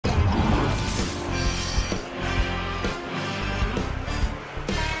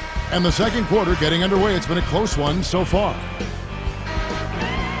And the second quarter getting underway. It's been a close one so far.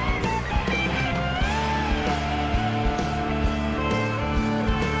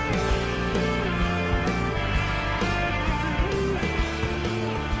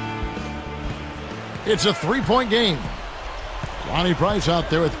 It's a three-point game. Lonnie Price out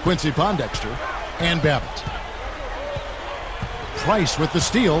there with Quincy Pondexter and Babbitt. Price with the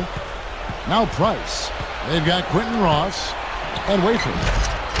steal. Now Price. They've got Quentin Ross and Wafer.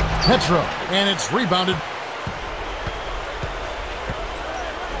 Petro, and it's rebounded.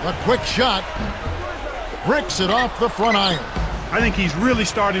 A quick shot. Bricks it off the front iron. I think he's really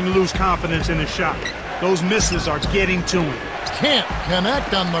starting to lose confidence in his shot. Those misses are getting to him. Can't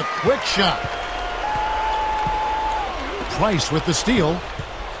connect on the quick shot. Price with the steal.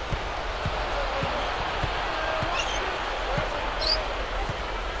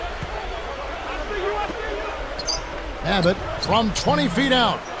 Abbott from 20 feet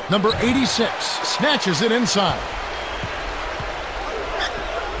out. Number 86 snatches it inside.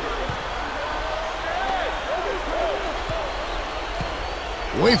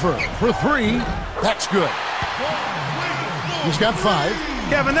 Wafer for three. That's good. He's got 5.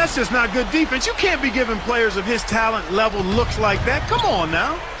 Kevin, that's just not good defense. You can't be giving players of his talent level looks like that. Come on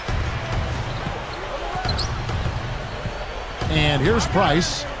now. And here's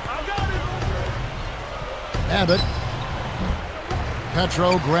Price. Abbott.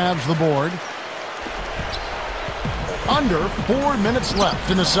 Petro grabs the board. Under 4 minutes left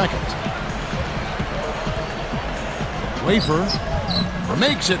in the second. Wafer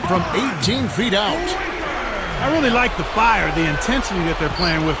makes it from 18 feet out. I really like the fire, the intensity that they're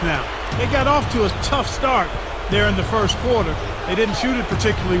playing with now. They got off to a tough start there in the first quarter. They didn't shoot it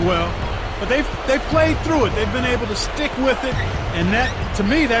particularly well, but they've played through it. They've been able to stick with it, and that, to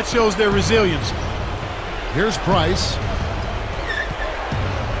me, that shows their resilience. Here's Price.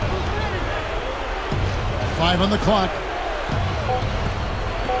 5 on the clock.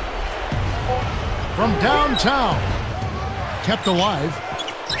 From downtown. Kept alive.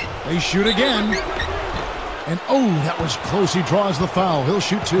 They shoot again. And oh, that was close. He draws the foul. He'll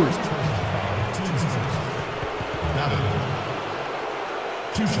shoot 2.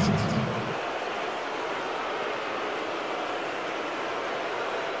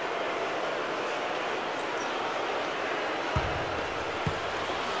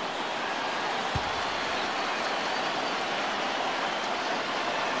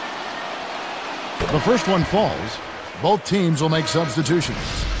 The first one falls. Both teams will make substitutions.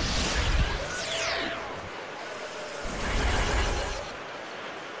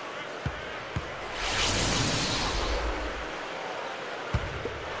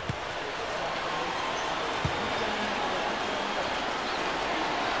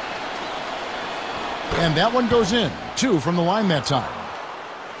 And that one goes in. 2 from the line that time.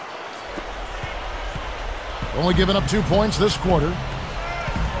 Only giving up 2 points this quarter.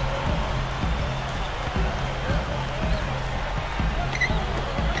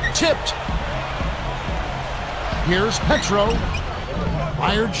 Tipped. Here's Petro.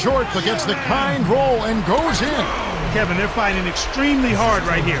 Fired short, but gets the kind roll and goes in. Kevin, they're fighting extremely hard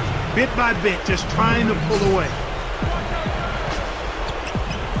right here. Bit by bit, just trying to pull away.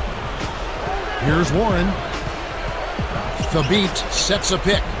 Here's Warren. The beat sets a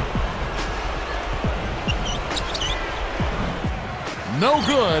pick. No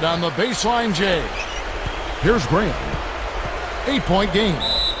good on the baseline J. Here's Graham. 8-point game.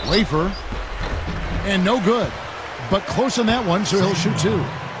 Wafer. And no good. But close on that one, so he'll shoot 2.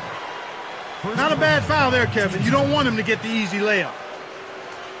 Not a bad foul there, Kevin. You don't want him to get the easy layup.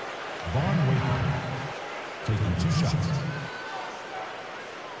 Vaughn Wafer taking 2 shots.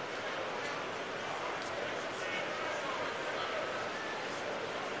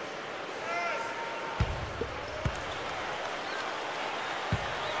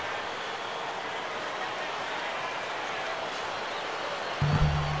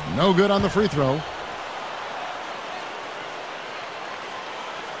 No good on the free throw.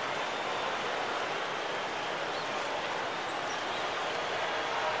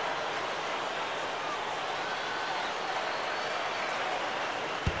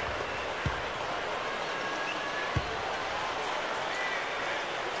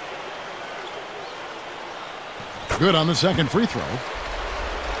 Good on the second free throw.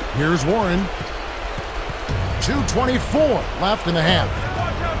 Here's Warren. 2:24 left in the half.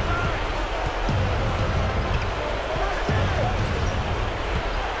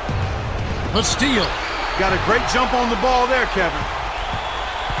 The steal. Got a great jump on the ball there, Kevin.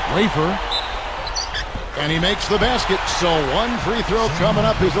 Wafer. And he makes the basket. So one free throw coming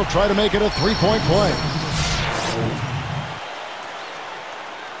up as he'll try to make it a 3-point play.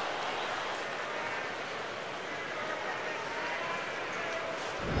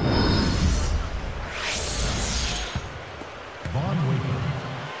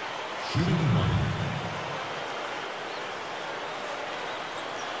 Shooting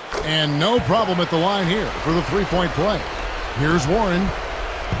 1. And no problem at the line here for the three-point play. Here's Warren.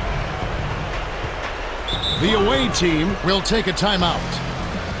 The away team will take a timeout.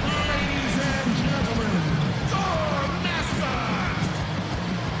 Ladies and gentlemen, your mascot.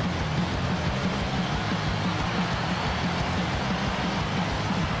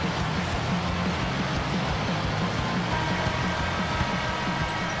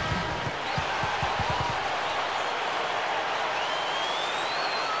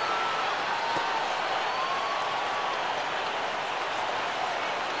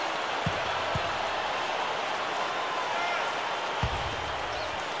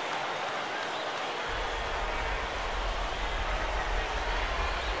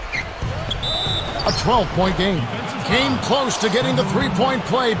 A 12-point game. Came close to getting the three-point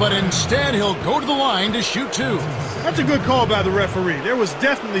play, but instead he'll go to the line to shoot 2. That's a good call by the referee. There was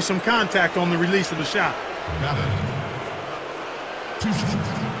definitely some contact on the release of the shot. Got it. 2 shots.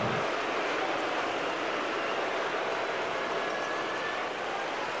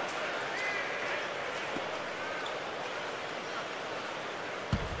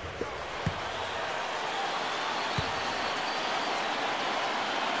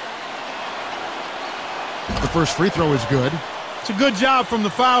 The first free throw is good. It's a good job from the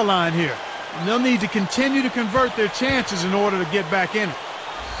foul line here. And they'll need to continue to convert their chances in order to get back in it.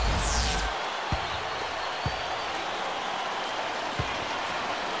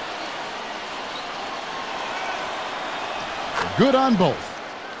 Good on both.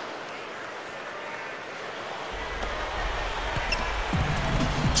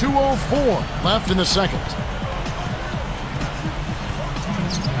 .204 left in the second.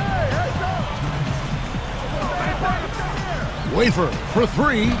 Wafer for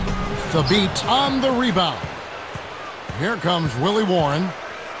 3. The beat on the rebound. Here comes Willie Warren.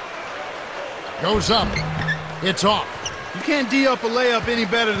 Goes up. It's off. You can't D up a layup any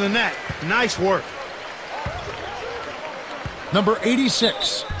better than that. Nice work. Number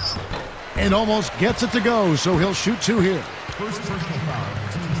 86. And almost gets it to go, so he'll shoot 2 here. First personal foul.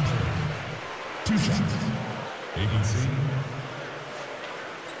 2 shots. ABC.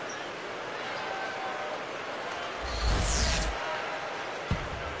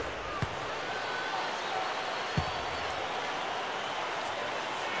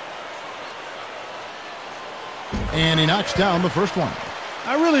 And he knocks down the first one.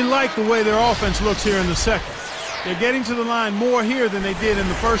 I really like the way their offense looks here in the second. They're getting to the line more here than they did in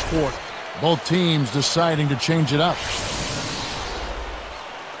the first quarter. Both teams deciding to change it up.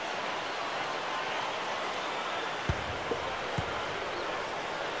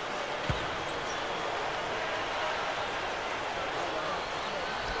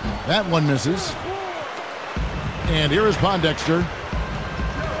 That one misses. And here is Pondexter.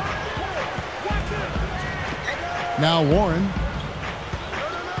 Now Warren.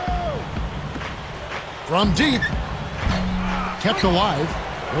 From deep. Kept alive.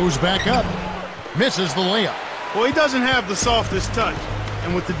 Goes back up. Misses the layup. Well, he doesn't have the softest touch.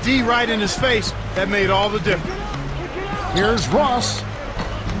 And with the D right in his face, that made all the difference. Here's Ross.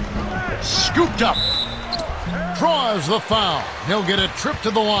 Scooped up. Draws the foul. He'll get a trip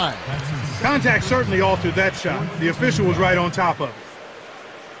to the line. Contact certainly altered that shot. The official was right on top of it.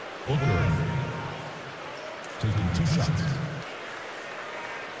 Booker. Taking 2 shots.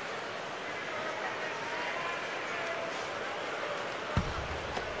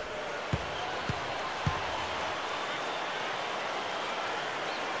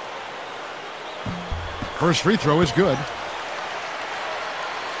 First free throw is good.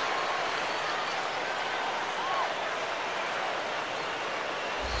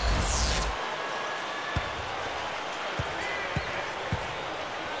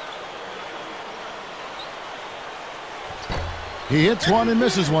 He hits one and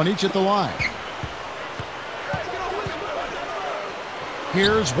misses one, each at the line.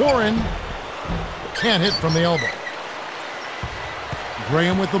 Here's Warren. Can't hit from the elbow.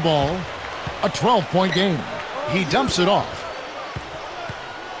 Graham with the ball. A 12-point game. He dumps it off.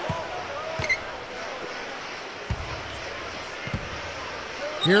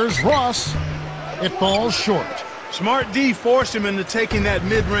 Here's Ross. It falls short. Smart D forced him into taking that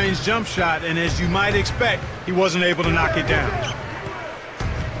mid-range jump shot, and as you might expect, he wasn't able to knock it down.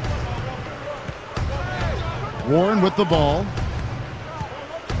 Warren with the ball.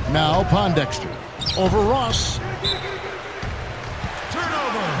 Now Pondexter. Over Ross.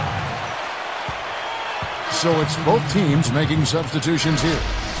 Turnover. So it's both teams making substitutions here.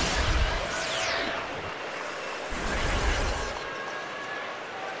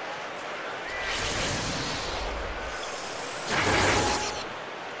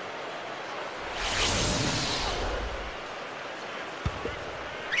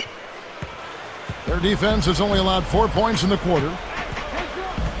 Their defense has only allowed 4 points in the quarter.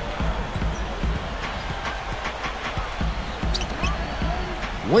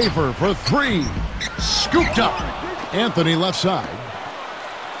 Wafer for three. Scooped up. Anthony left side.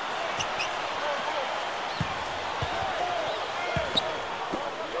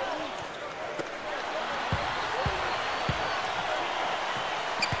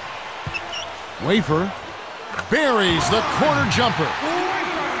 Wafer buries the corner jumper.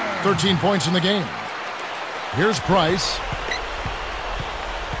 13 points in the game. Here's Price.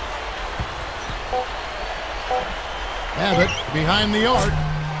 Abbott behind the arc.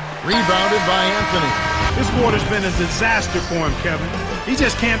 Rebounded by Anthony. This quarter's been a disaster for him, Kevin. He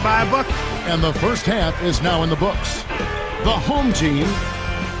just can't buy a bucket. And the first half is now in the books. The home team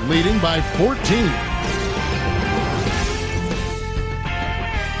leading by 14.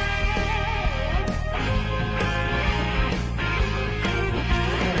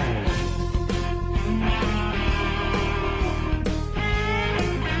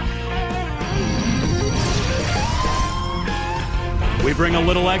 We bring a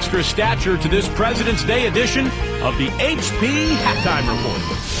little extra stature to this President's Day edition of the HP Halftime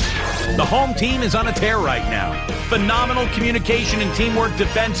Report. The home team is on a tear right now. Phenomenal communication and teamwork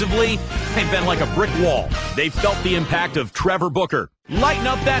defensively. They've been like a brick wall. They've felt the impact of Trevor Booker. Lighten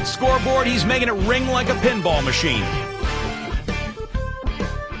up that scoreboard. He's making it ring like a pinball machine.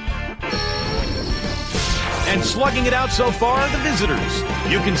 And slugging it out so far are the visitors.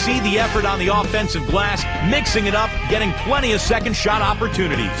 You can see the effort on the offensive glass, mixing it up, getting plenty of second shot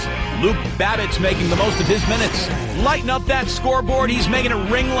opportunities. Luke Babbitt's making the most of his minutes. Lighten up that scoreboard. He's making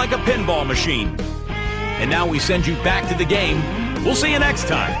it ring like a pinball machine. And now we send you back to the game. We'll see you next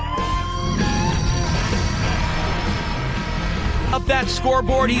time. Up that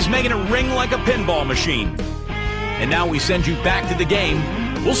scoreboard. He's making it ring like a pinball machine. And now we send you back to the game.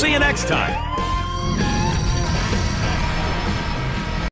 We'll see you next time.